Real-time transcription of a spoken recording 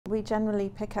We generally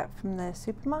pick up from the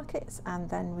supermarkets, and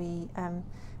then we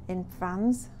in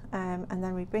vans, and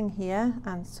then we bring here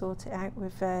and sort it out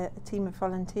with a team of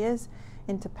volunteers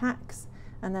into packs,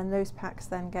 and then those packs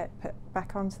then get put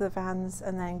back onto the vans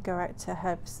and then go out to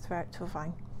hubs throughout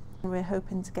Torfaen. We're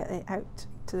hoping to get it out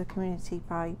to the community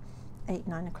by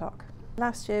 8-9 o'clock.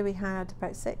 Last year we had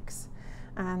about 6,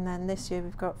 and then this year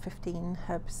we've got 15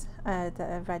 hubs that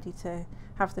are ready to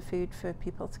have the food for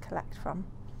people to collect from.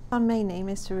 Our main aim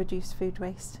is to reduce food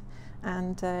waste,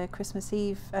 and Christmas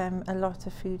Eve a lot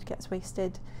of food gets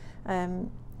wasted.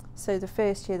 So the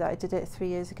first year that I did it 3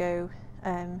 years ago,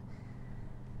 4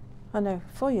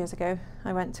 years ago,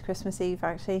 I went to Christmas Eve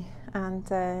actually, and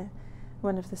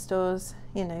one of the stores,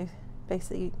 you know,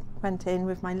 basically went in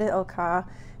with my little car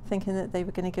thinking that they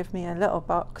were going to give me a little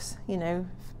box, you know,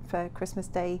 for Christmas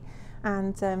Day,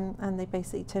 and they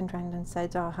basically turned around and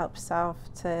said, "Oh, help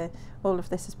yourself to all of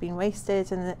this has been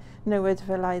wasted," and that, no word of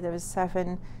a lie, there was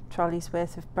 7 trolleys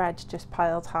worth of bread just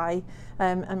piled high,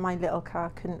 and my little car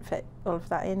couldn't fit all of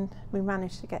that in. We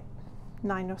managed to get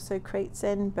 9 or so crates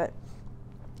in, but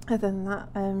other than that,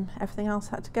 everything else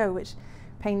had to go, which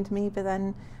pained me. But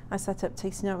then I set up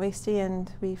Tasty Not Wasty,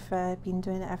 and we've been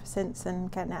doing it ever since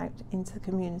and getting it out into the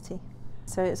community.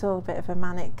 So it's all a bit of a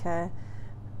manic,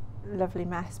 lovely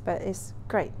mess, but it's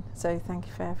great. So thank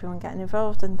you for everyone getting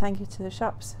involved, and thank you to the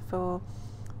shops for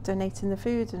donating the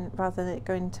food, and rather than it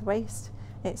going to waste,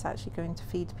 it's actually going to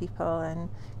feed people and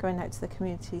going out to the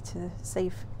community to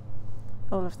save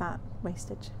all of that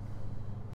wastage.